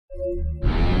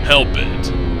Help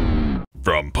It.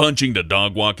 From punching to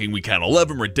dog walking, we count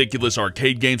 11 ridiculous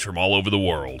arcade games from all over the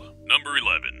world. Number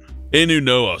 11. Inu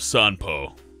no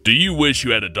Sanpo. Do you wish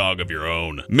you had a dog of your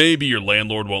own? Maybe your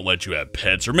landlord won't let you have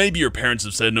pets, or maybe your parents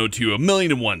have said no to you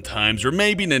 1,000,001 times, or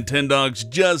maybe Nintendogs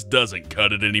just doesn't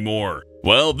cut it anymore.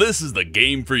 Well, this is the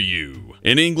game for you.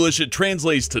 In English, it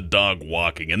translates to dog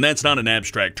walking, and that's not an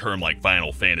abstract term like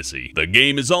Final Fantasy. The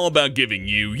game is all about giving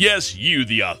you, yes you,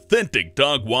 the authentic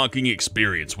dog walking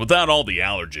experience without all the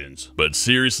allergens. But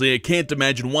seriously, I can't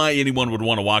imagine why anyone would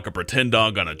want to walk a pretend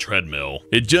dog on a treadmill.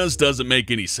 It just doesn't make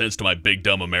any sense to my big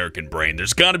dumb American brain.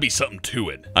 There's gotta be something to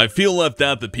it. I feel left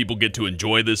out that people get to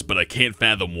enjoy this, but I can't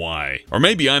fathom why. Or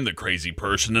maybe I'm the crazy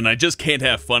person and I just can't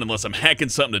have fun unless I'm hacking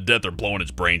something to death or blowing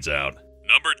its brains out.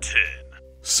 Number 10.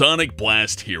 Sonic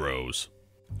Blast Heroes.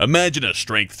 Imagine a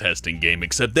strength testing game,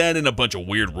 except that in a bunch of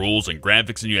weird rules and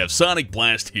graphics, and you have Sonic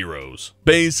Blast Heroes.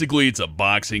 Basically, it's a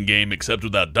boxing game except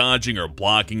without dodging or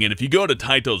blocking, and if you go to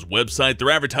Taito's website,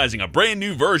 they're advertising a brand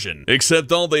new version.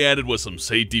 Except all they added was some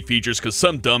safety features because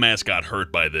some dumbass got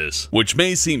hurt by this. Which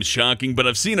may seem shocking, but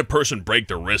I've seen a person break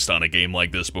their wrist on a game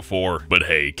like this before. But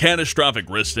hey, catastrophic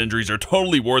wrist injuries are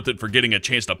totally worth it for getting a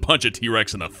chance to punch a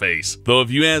T-Rex in the face. Though if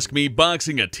you ask me,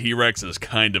 boxing a T-Rex is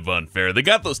kind of unfair. They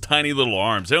got those tiny little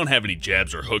arms. They don't have any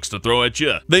jabs or hooks to throw at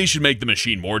you. They should make the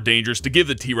machine more dangerous to give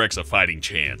the T-Rex a fighting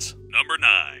chance. Number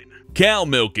 9. Cow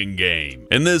milking game.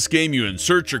 In this game, you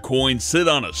insert your coin, sit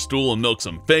on a stool, and milk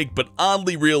some fake but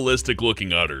oddly realistic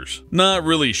looking udders. Not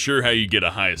really sure how you get a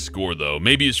high score though.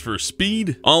 Maybe it's for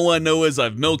speed? All I know is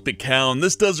I've milked a cow, and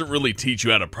this doesn't really teach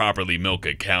you how to properly milk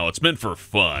a cow. It's meant for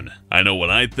fun. I know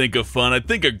when I think of fun, I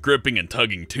think of gripping and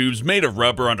tugging tubes made of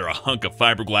rubber under a hunk of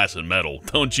fiberglass and metal,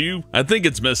 don't you? I think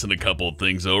it's missing a couple of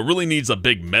things though. It really needs a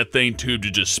big methane tube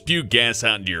to just spew gas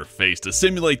out into your face to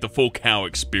simulate the full cow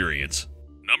experience.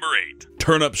 Number 8.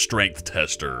 Turnip Strength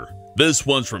Tester. This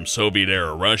one's from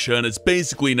Soviet-era Russia, and it's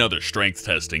basically another strength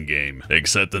testing game.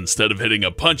 Except instead of hitting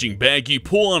a punching bag, you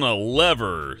pull on a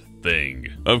lever thing.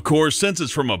 Of course, since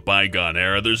it's from a bygone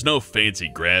era, there's no fancy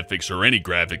graphics or any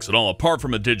graphics at all apart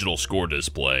from a digital score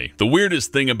display. The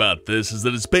weirdest thing about this is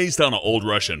that it's based on an old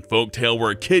Russian folktale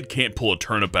where a kid can't pull a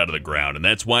turnip out of the ground, and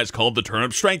that's why it's called the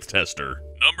Turnip Strength Tester.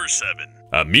 Number 7.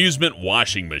 Amusement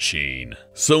washing machine.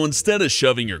 So instead of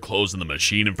shoving your clothes in the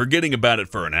machine and forgetting about it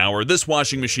for an hour, this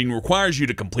washing machine requires you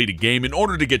to complete a game in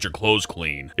order to get your clothes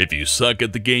clean. If you suck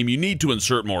at the game, you need to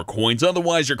insert more coins,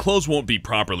 otherwise your clothes won't be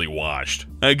properly washed.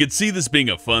 I could see this being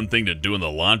a fun thing to do in the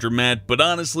laundromat, but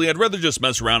honestly, I'd rather just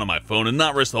mess around on my phone and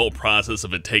not risk the whole process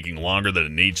of it taking longer than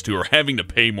it needs to or having to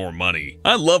pay more money.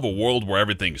 I love a world where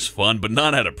everything's fun, but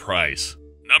not at a price.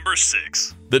 Number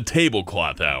 6. The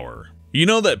Tablecloth Hour. You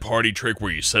know that party trick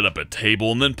where you set up a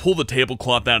table and then pull the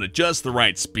tablecloth out at just the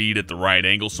right speed at the right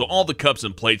angle so all the cups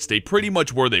and plates stay pretty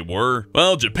much where they were?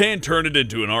 Well, Japan turned it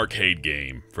into an arcade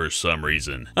game, for some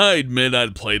reason. I admit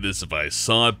I'd play this if I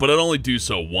saw it, but I'd only do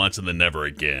so once and then never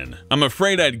again. I'm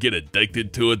afraid I'd get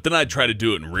addicted to it, then I'd try to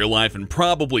do it in real life and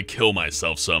probably kill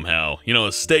myself somehow. You know,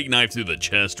 a steak knife through the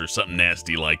chest or something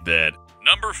nasty like that.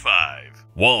 Number 5.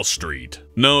 Wall Street.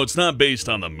 No, it's not based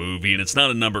on the movie, and it's not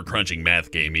a number-crunching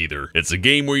math game either. It's a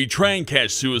game where you try and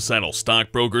catch suicidal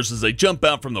stockbrokers as they jump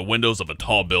out from the windows of a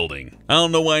tall building. I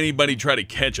don't know why anybody tried to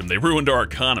catch them, they ruined our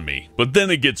economy. But then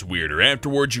it gets weirder.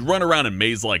 Afterwards, you run around in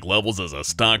maze-like levels as a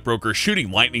stockbroker, shooting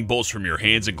lightning bolts from your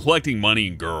hands and collecting money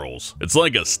and girls. It's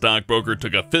like a stockbroker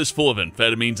took a fistful of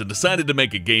amphetamines and decided to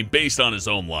make a game based on his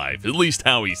own life, at least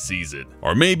how he sees it.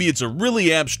 Or maybe it's a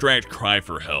really abstract cry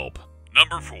for help.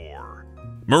 Number 4.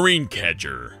 Marine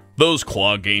Catcher. Those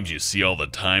claw games you see all the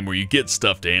time where you get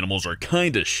stuffed animals are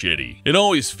kinda shitty. It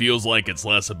always feels like it's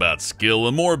less about skill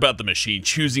and more about the machine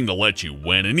choosing to let you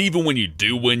win, and even when you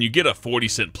do win, you get a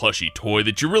 40-cent plushie toy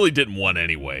that you really didn't want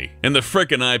anyway. And the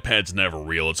frickin' iPad's never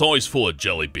real, it's always full of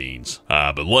jelly beans.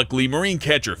 But luckily, Marine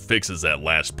Catcher fixes that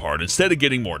last part. Instead of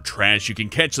getting more trash, you can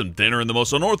catch some dinner in the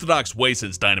most unorthodox way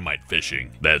since dynamite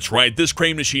fishing. That's right, this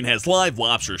crane machine has live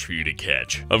lobsters for you to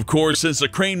catch. Of course, since the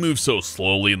crane moves so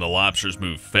slowly and the lobsters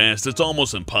move fast, it's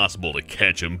almost impossible to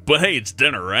catch them, but hey, it's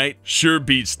dinner, right? Sure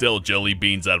beats stale jelly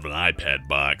beans out of an iPad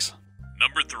box.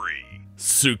 Number 3.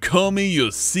 Tsukomi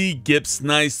Yoshi Gips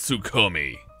Nice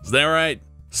Tsukomi. Is that right?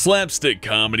 Slapstick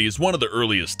comedy is one of the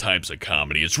earliest types of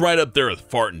comedy. It's right up there with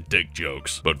fart and dick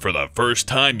jokes. But for the first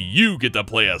time, you get to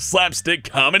play a slapstick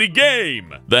comedy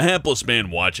game! The hapless man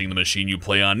watching the machine you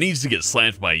play on needs to get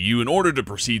slapped by you in order to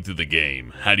proceed through the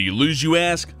game. How do you lose, you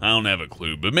ask? I don't have a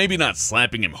clue, but maybe not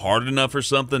slapping him hard enough or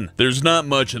something? There's not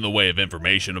much in the way of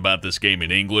information about this game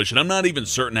in English, and I'm not even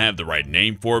certain I have the right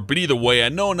name for it, but either way, I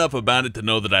know enough about it to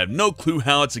know that I have no clue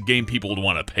how it's a game people would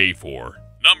want to pay for.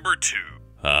 Number 2.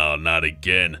 Oh, not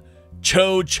again.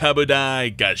 Cho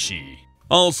Chabudai Gashi.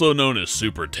 Also known as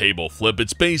Super Table Flip,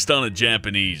 it's based on a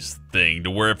Japanese thing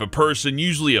to where if a person,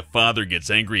 usually a father, gets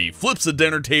angry, he flips the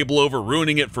dinner table over,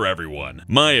 ruining it for everyone.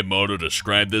 Miyamoto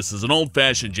described this as an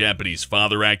old-fashioned Japanese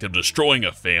father act of destroying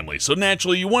a family, so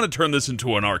naturally you want to turn this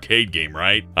into an arcade game,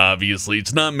 right? Obviously,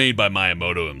 it's not made by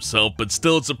Miyamoto himself, but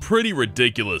still it's a pretty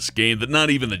ridiculous game that not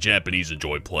even the Japanese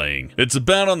enjoy playing. It's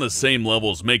about on the same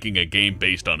level as making a game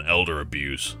based on elder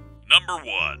abuse. Number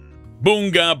 1.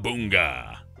 Boonga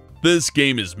Boonga. This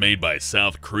game is made by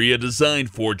South Korea, designed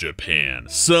for Japan.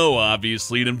 So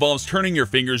obviously it involves turning your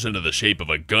fingers into the shape of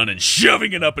a gun and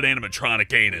shoving it up an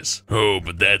animatronic anus. Oh,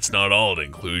 but that's not all it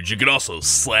includes. You can also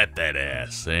slap that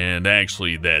ass. And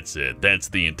actually that's it. That's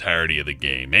the entirety of the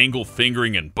game. Angle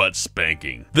fingering and butt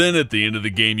spanking. Then at the end of the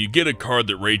game you get a card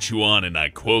that rates you on, and I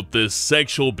quote this,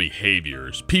 sexual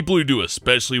behaviors. People who do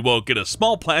especially well get a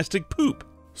small plastic poop.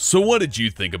 So what did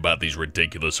you think about these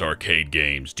ridiculous arcade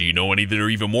games? Do you know any that are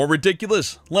even more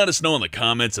ridiculous? Let us know in the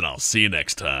comments and I'll see you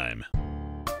next time.